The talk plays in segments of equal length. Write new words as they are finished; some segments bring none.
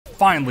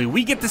finally,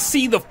 we get to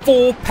see the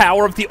full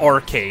power of the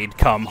arcade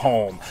come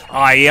home.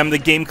 I am the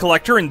Game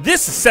Collector, and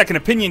this is Second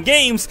Opinion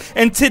Games,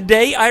 and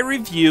today I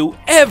review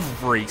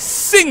every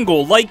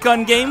single light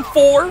gun game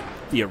for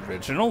the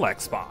original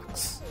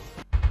Xbox.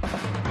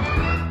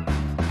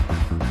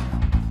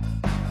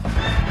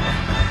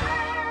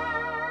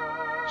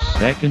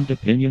 Second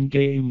Opinion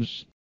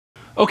Games.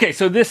 Okay,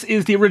 so this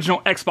is the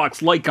original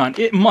Xbox light gun.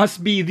 It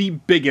must be the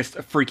biggest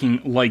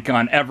freaking light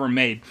gun ever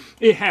made.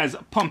 It has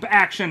pump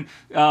action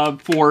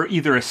for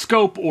either a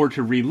scope or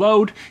to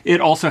reload.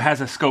 It also has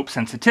a scope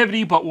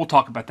sensitivity, but we'll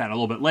talk about that a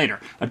little bit later.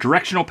 A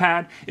directional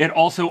pad. It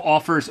also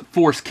offers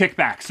force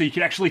kickback, so you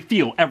can actually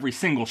feel every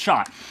single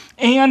shot.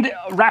 And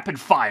rapid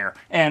fire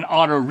and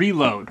auto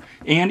reload,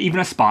 and even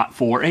a spot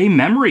for a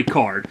memory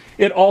card.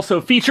 It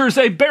also features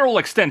a barrel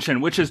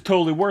extension, which is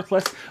totally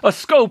worthless, a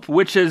scope,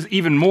 which is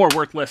even more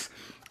worthless,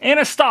 and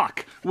a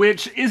stock,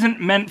 which isn't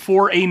meant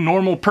for a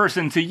normal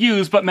person to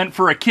use, but meant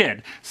for a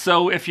kid.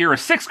 So if you're a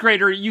 6th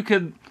grader, you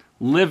could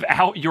live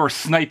out your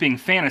sniping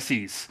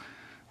fantasies,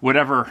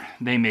 whatever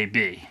they may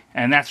be.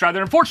 And that's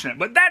rather unfortunate,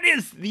 but that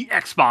is the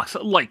Xbox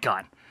light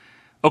gun.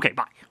 Okay,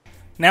 bye.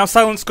 Now,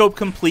 Silent Scope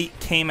Complete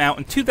came out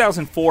in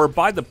 2004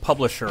 by the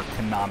publisher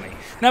Konami.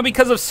 Now,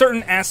 because of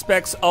certain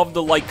aspects of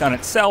the light gun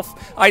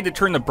itself, I had to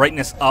turn the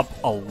brightness up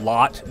a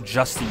lot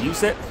just to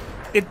use it.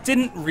 It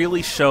didn't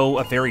really show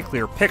a very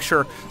clear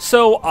picture,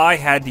 so I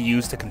had to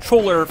use the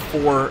controller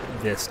for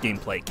this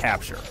gameplay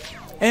capture.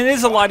 And it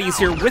is a lot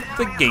easier with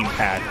the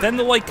gamepad than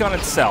the light gun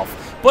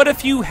itself, but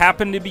if you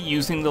happen to be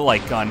using the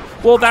light gun,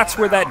 well, that's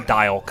where that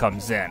dial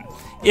comes in.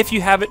 If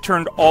you have it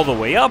turned all the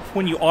way up,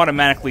 when you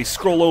automatically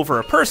scroll over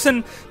a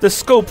person, the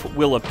scope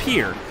will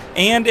appear.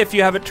 And if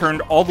you have it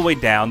turned all the way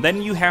down,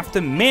 then you have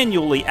to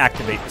manually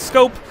activate the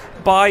scope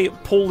by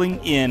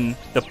pulling in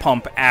the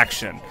pump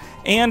action.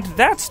 And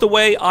that's the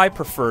way I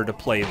prefer to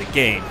play the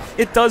game.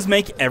 It does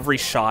make every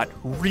shot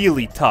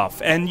really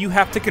tough, and you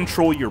have to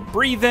control your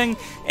breathing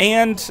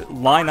and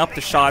line up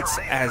the shots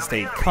as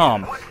they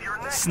come.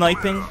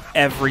 Sniping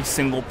every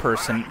single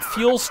person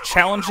feels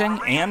challenging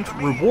and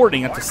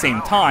rewarding at the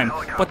same time,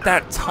 but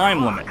that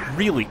time limit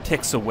really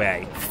ticks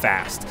away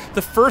fast.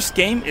 The first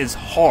game is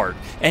hard,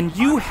 and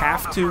you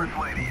have to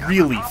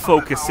really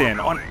focus in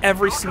on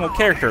every single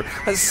character,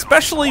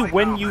 especially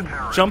when you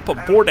jump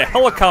aboard a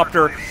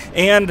helicopter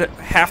and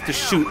have to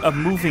shoot a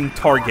moving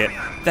target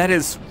that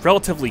is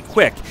relatively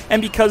quick.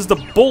 And because the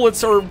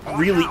bullets are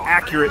really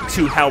accurate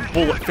to how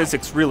bullet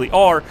physics really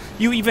are,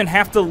 you even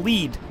have to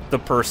lead the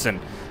person,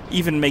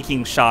 even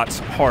making shots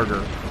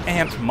harder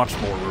and much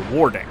more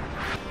rewarding.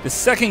 The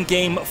second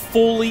game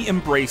fully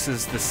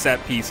embraces the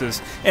set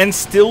pieces and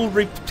still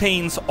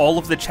retains all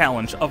of the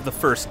challenge of the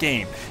first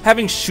game.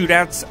 Having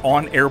shootouts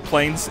on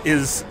airplanes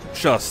is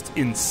just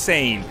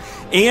insane.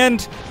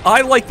 And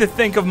I like to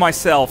think of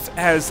myself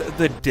as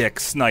the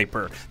dick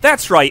sniper.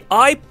 That's right,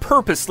 I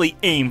purposely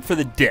aim for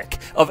the dick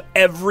of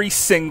every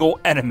single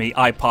enemy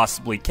I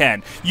possibly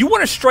can. You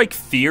want to strike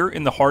fear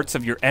in the hearts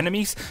of your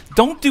enemies?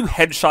 Don't do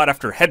headshot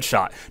after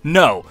headshot.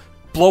 No.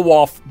 Blow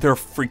off their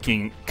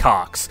freaking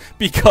cocks,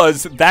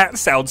 because that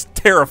sounds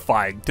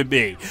terrifying to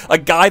me. A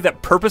guy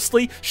that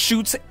purposely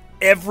shoots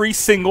every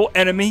single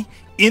enemy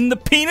in the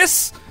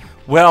penis?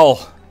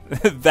 Well,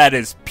 that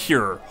is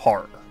pure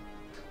horror.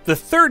 The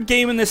third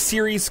game in this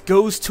series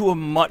goes to a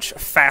much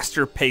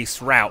faster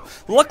paced route.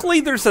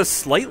 Luckily, there's a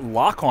slight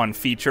lock-on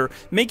feature,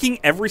 making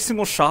every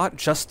single shot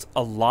just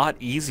a lot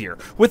easier.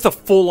 With a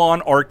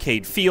full-on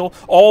arcade feel,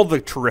 all the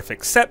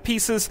terrific set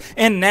pieces,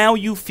 and now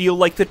you feel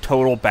like the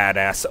total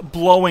badass,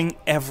 blowing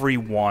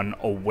everyone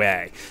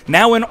away.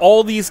 Now in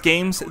all these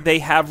games, they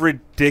have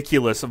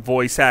ridiculous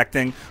voice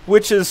acting,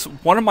 which is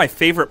one of my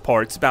favorite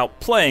parts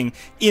about playing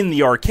in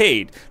the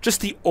arcade.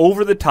 Just the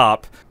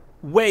over-the-top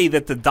way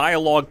that the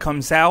dialogue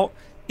comes out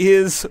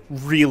is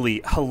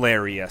really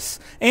hilarious.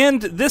 And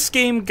this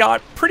game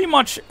got pretty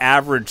much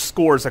average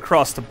scores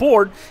across the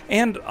board,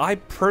 and I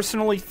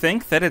personally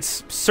think that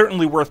it's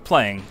certainly worth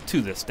playing to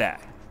this day.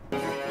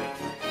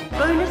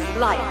 Bonus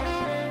life.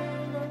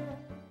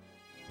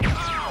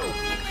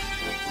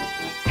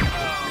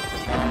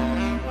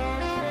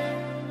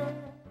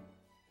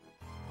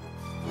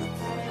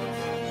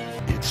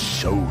 It's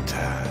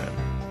showtime.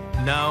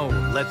 Now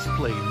let's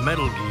play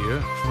Metal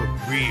Gear for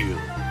real.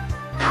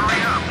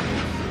 Hurry up!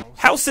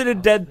 House of the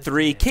Dead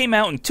 3 came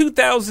out in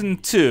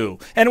 2002,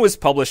 and it was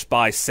published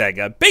by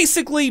Sega,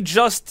 basically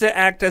just to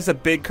act as a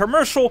big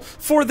commercial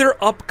for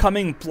their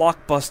upcoming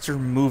blockbuster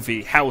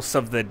movie, House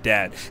of the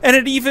Dead. And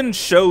it even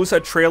shows a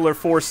trailer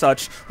for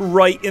such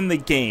right in the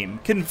game,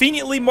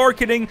 conveniently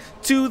marketing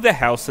to the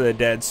House of the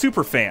Dead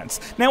superfans.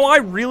 Now, I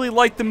really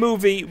like the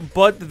movie,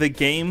 but the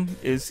game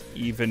is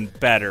even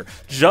better.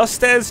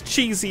 Just as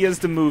cheesy as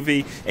the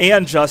movie,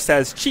 and just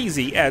as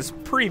cheesy as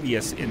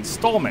previous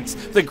installments.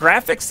 The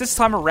graphics this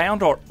time around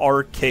are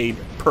arcade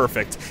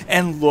perfect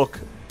and look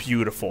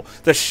beautiful.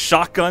 The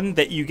shotgun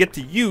that you get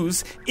to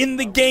use in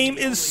the game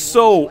is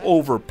so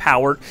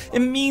overpowered. It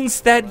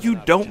means that you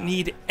don't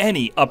need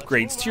any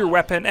upgrades to your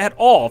weapon at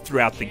all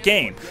throughout the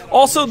game.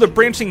 Also, the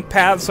branching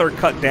paths are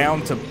cut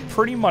down to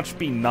pretty much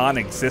be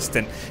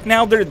non-existent.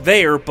 Now they're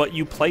there, but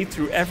you play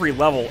through every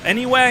level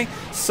anyway,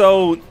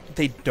 so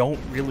they don't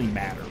really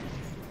matter.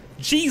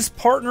 G's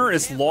partner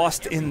is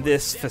lost in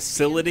this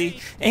facility,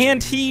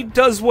 and he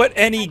does what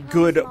any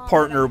good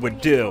partner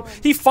would do.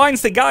 He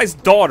finds the guy's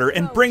daughter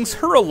and brings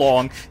her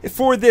along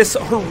for this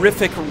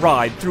horrific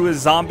ride through a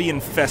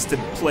zombie-infested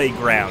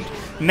playground.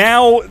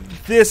 Now,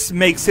 this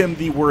makes him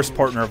the worst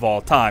partner of all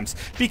times,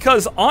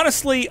 because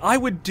honestly, I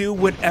would do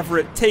whatever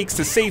it takes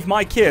to save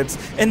my kids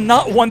and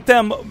not want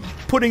them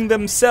putting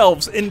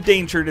themselves in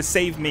danger to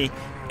save me,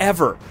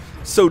 ever.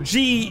 So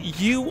G,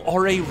 you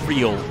are a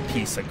real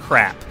piece of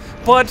crap.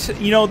 But,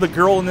 you know, the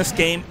girl in this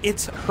game,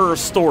 it's her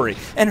story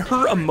and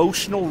her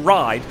emotional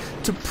ride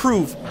to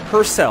prove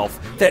herself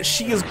that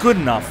she is good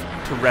enough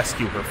to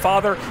rescue her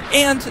father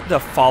and to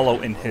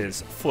follow in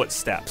his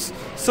footsteps.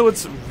 So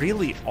it's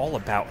really all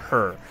about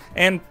her,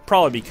 and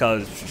probably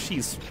because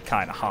she's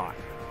kinda hot.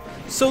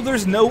 So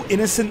there's no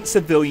innocent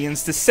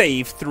civilians to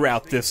save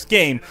throughout this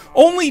game.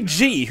 Only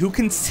G, who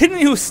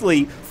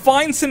continuously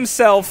finds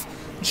himself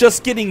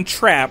just getting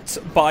trapped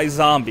by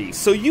zombies.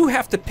 So you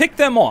have to pick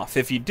them off.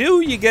 If you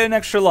do, you get an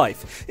extra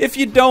life. If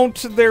you don't,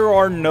 there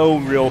are no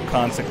real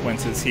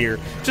consequences here.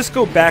 Just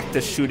go back to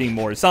shooting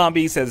more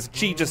zombies as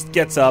G just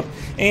gets up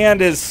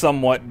and is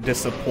somewhat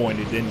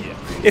disappointed in you.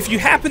 If you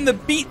happen to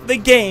beat the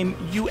game,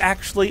 you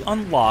actually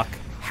unlock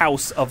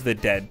House of the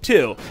Dead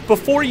 2.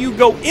 Before you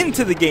go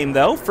into the game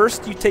though,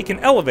 first you take an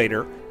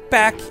elevator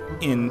back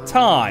in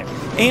time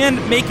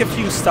and make a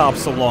few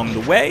stops along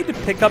the way to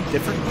pick up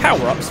different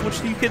power-ups,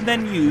 which you can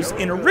then use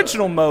in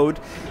original mode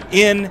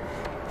in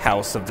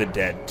House of the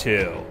Dead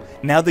 2.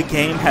 Now, the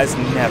game has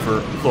never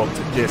looked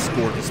this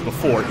gorgeous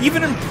before,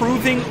 even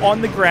improving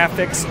on the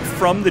graphics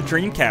from the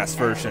Dreamcast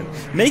version,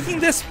 making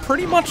this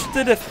pretty much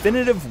the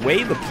definitive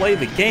way to play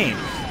the game.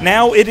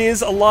 Now, it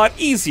is a lot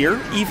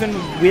easier, even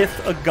with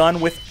a gun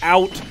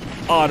without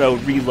auto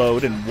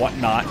reload and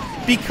whatnot,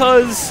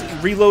 because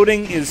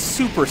reloading is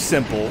super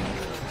simple,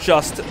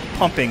 just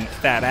pumping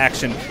that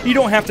action. You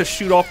don't have to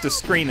shoot off the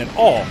screen at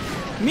all,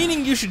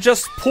 meaning you should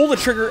just pull the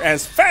trigger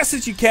as fast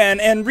as you can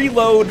and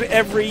reload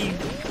every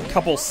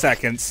couple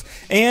seconds,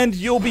 and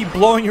you'll be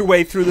blowing your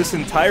way through this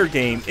entire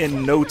game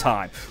in no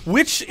time,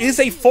 which is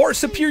a far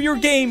superior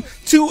game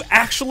to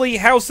actually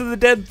House of the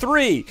Dead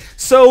 3.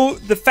 So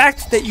the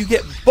fact that you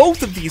get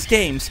both of these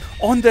games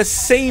on the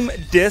same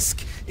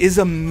disc is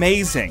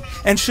amazing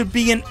and should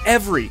be in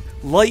every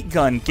light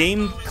gun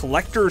game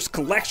collector's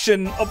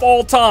collection of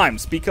all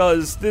times,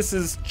 because this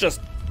is just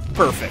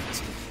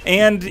perfect.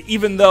 And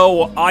even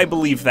though I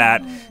believe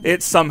that,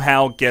 it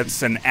somehow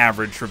gets an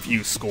average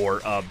review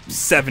score of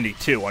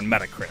 72 on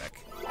Metacritic.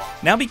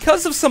 Now,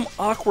 because of some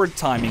awkward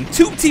timing,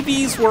 tube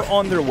TVs were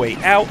on their way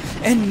out,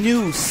 and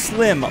new,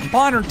 slim,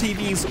 modern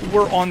TVs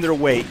were on their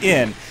way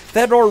in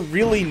that are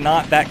really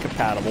not that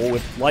compatible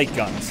with light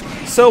guns.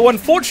 So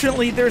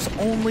unfortunately, there's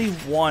only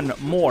one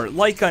more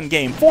light gun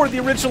game for the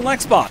original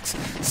Xbox.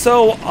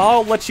 So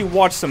I'll let you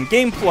watch some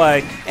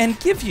gameplay and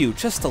give you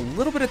just a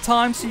little bit of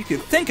time so you can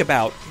think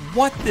about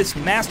what this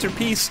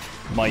masterpiece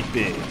might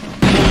be.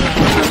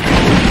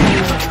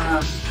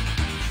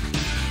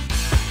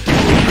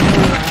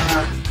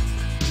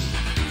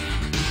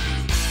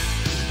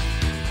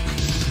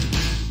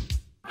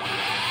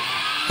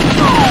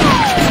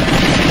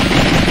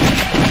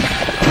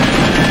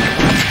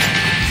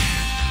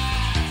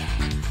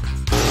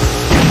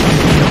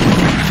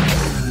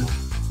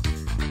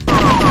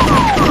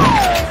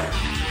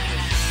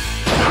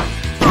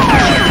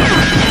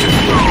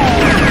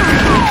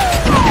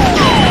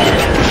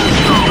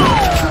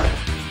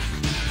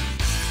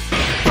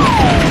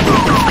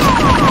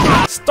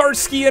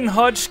 Starsky and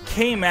Hutch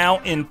came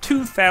out in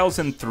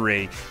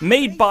 2003,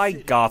 made by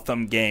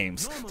Gotham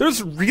Games.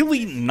 There's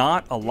really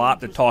not a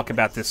lot to talk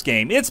about this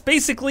game. It's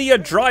basically a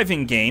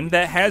driving game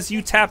that has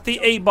you tap the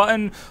A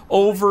button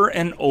over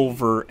and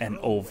over and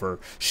over,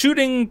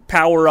 shooting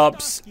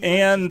power-ups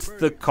and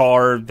the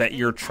car that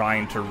you're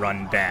trying to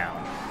run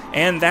down.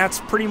 And that's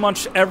pretty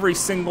much every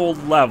single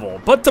level.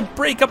 But to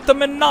break up the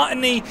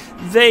monotony,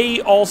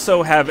 they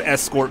also have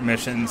escort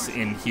missions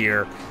in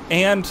here.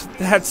 And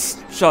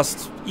that's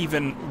just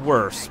even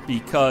worse,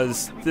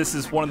 because this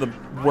is one of the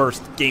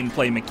worst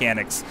gameplay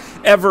mechanics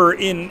ever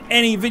in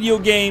any video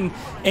game,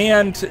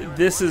 and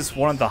this is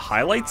one of the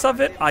highlights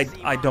of it. I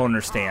don't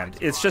understand.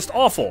 It's just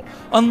awful,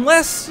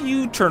 unless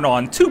you turn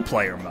on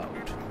two-player mode.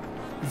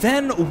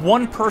 Then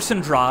one person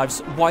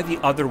drives while the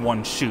other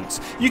one shoots.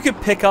 You could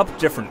pick up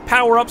different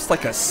power-ups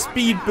like a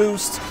speed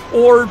boost,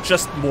 or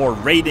just more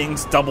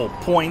ratings, double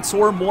points,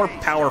 or a more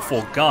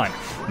powerful gun.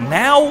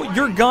 Now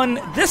your gun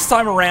this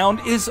time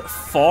around is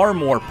far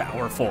more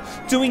powerful,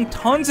 doing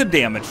tons of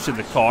damage to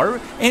the car,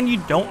 and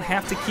you don't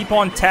have to keep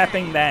on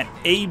tapping that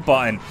A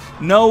button.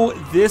 No,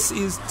 this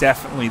is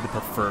definitely the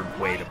preferred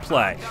way to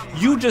play.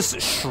 You just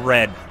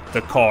shred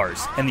the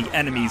cars and the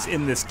enemies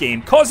in this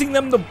game, causing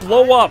them to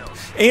blow up,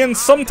 and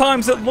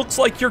sometimes it looks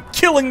like you're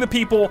killing the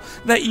people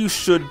that you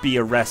should be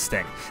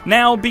arresting.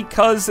 Now,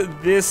 because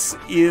this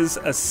is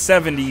a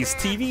 70s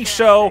TV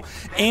show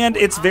and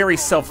it's very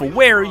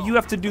self-aware, you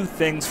have to do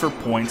things for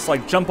points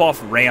like jump off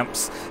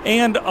ramps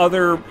and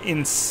other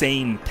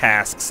insane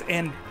tasks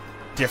and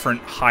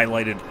different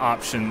highlighted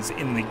options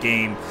in the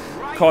game,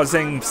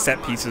 causing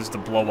set pieces to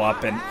blow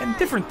up and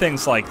different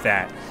things like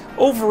that.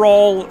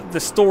 Overall, the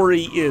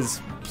story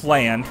is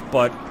planned,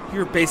 but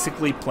you're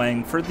basically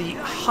playing for the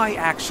high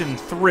action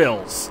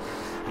thrills,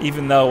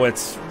 even though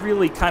it's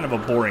really kind of a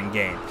boring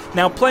game.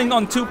 Now, playing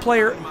on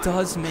 2-player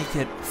does make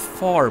it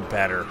far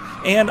better,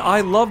 and I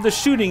love the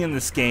shooting in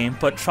this game,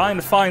 but trying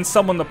to find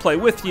someone to play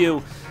with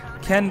you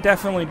can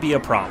definitely be a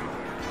problem.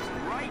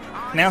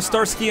 Now,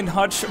 Starsky and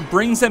Hutch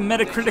brings a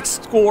Metacritic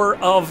score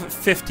of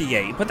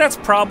 58, but that's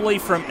probably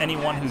from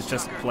anyone who's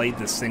just played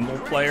the single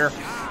player.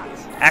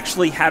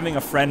 Actually having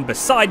a friend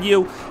beside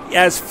you,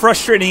 as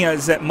frustrating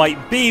as it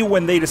might be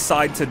when they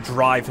decide to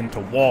drive into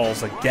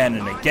walls again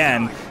and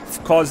again,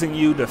 causing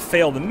you to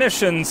fail the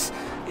missions,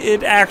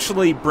 it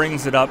actually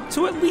brings it up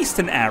to at least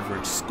an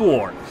average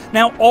score.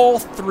 Now, all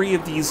 3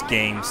 of these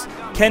games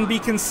can be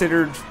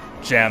considered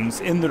gems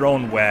in their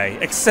own way,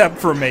 except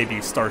for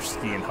maybe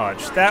Starsky and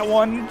Hutch. That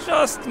one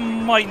just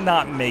might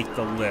not make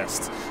the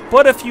list.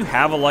 But if you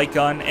have a light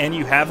gun and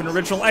you have an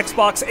original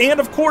Xbox and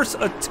of course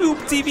a tube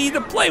TV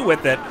to play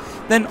with it,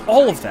 then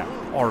all of them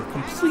are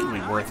completely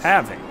worth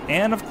having.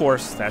 And of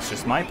course, that's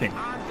just my opinion.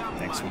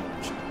 Thanks for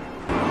watching.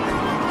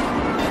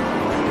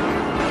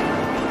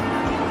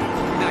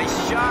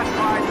 Nice shot,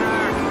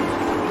 partner.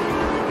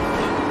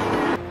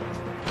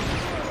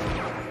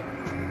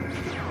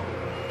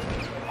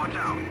 Watch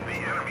out, the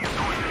enemy is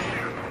going to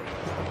shoot.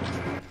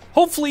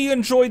 Hopefully you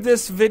enjoyed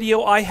this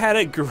video. I had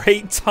a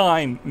great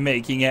time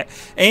making it,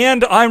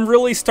 and I'm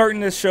really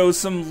starting to show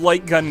some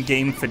light gun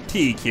game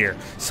fatigue here,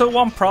 so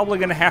I'm probably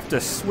going to have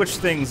to switch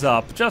things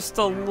up just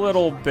a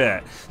little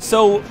bit.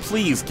 So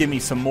please give me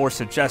some more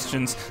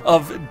suggestions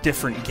of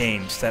different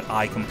games that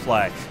I can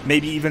play,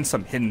 maybe even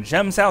some hidden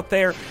gems out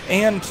there,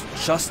 and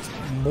just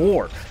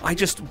more. I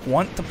just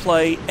want to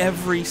play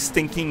every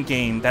stinking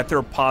game that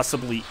there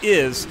possibly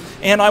is,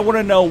 and I want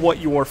to know what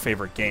your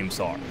favorite games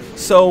are.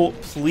 So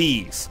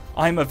please,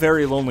 I'm a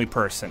very lonely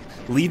person.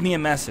 Leave me a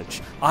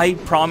message. I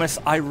promise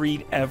I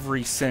read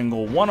every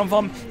single one of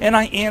them, and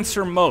I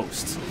answer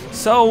most.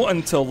 So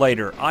until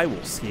later, I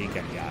will see you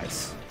again,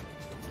 guys.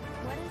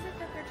 What is it?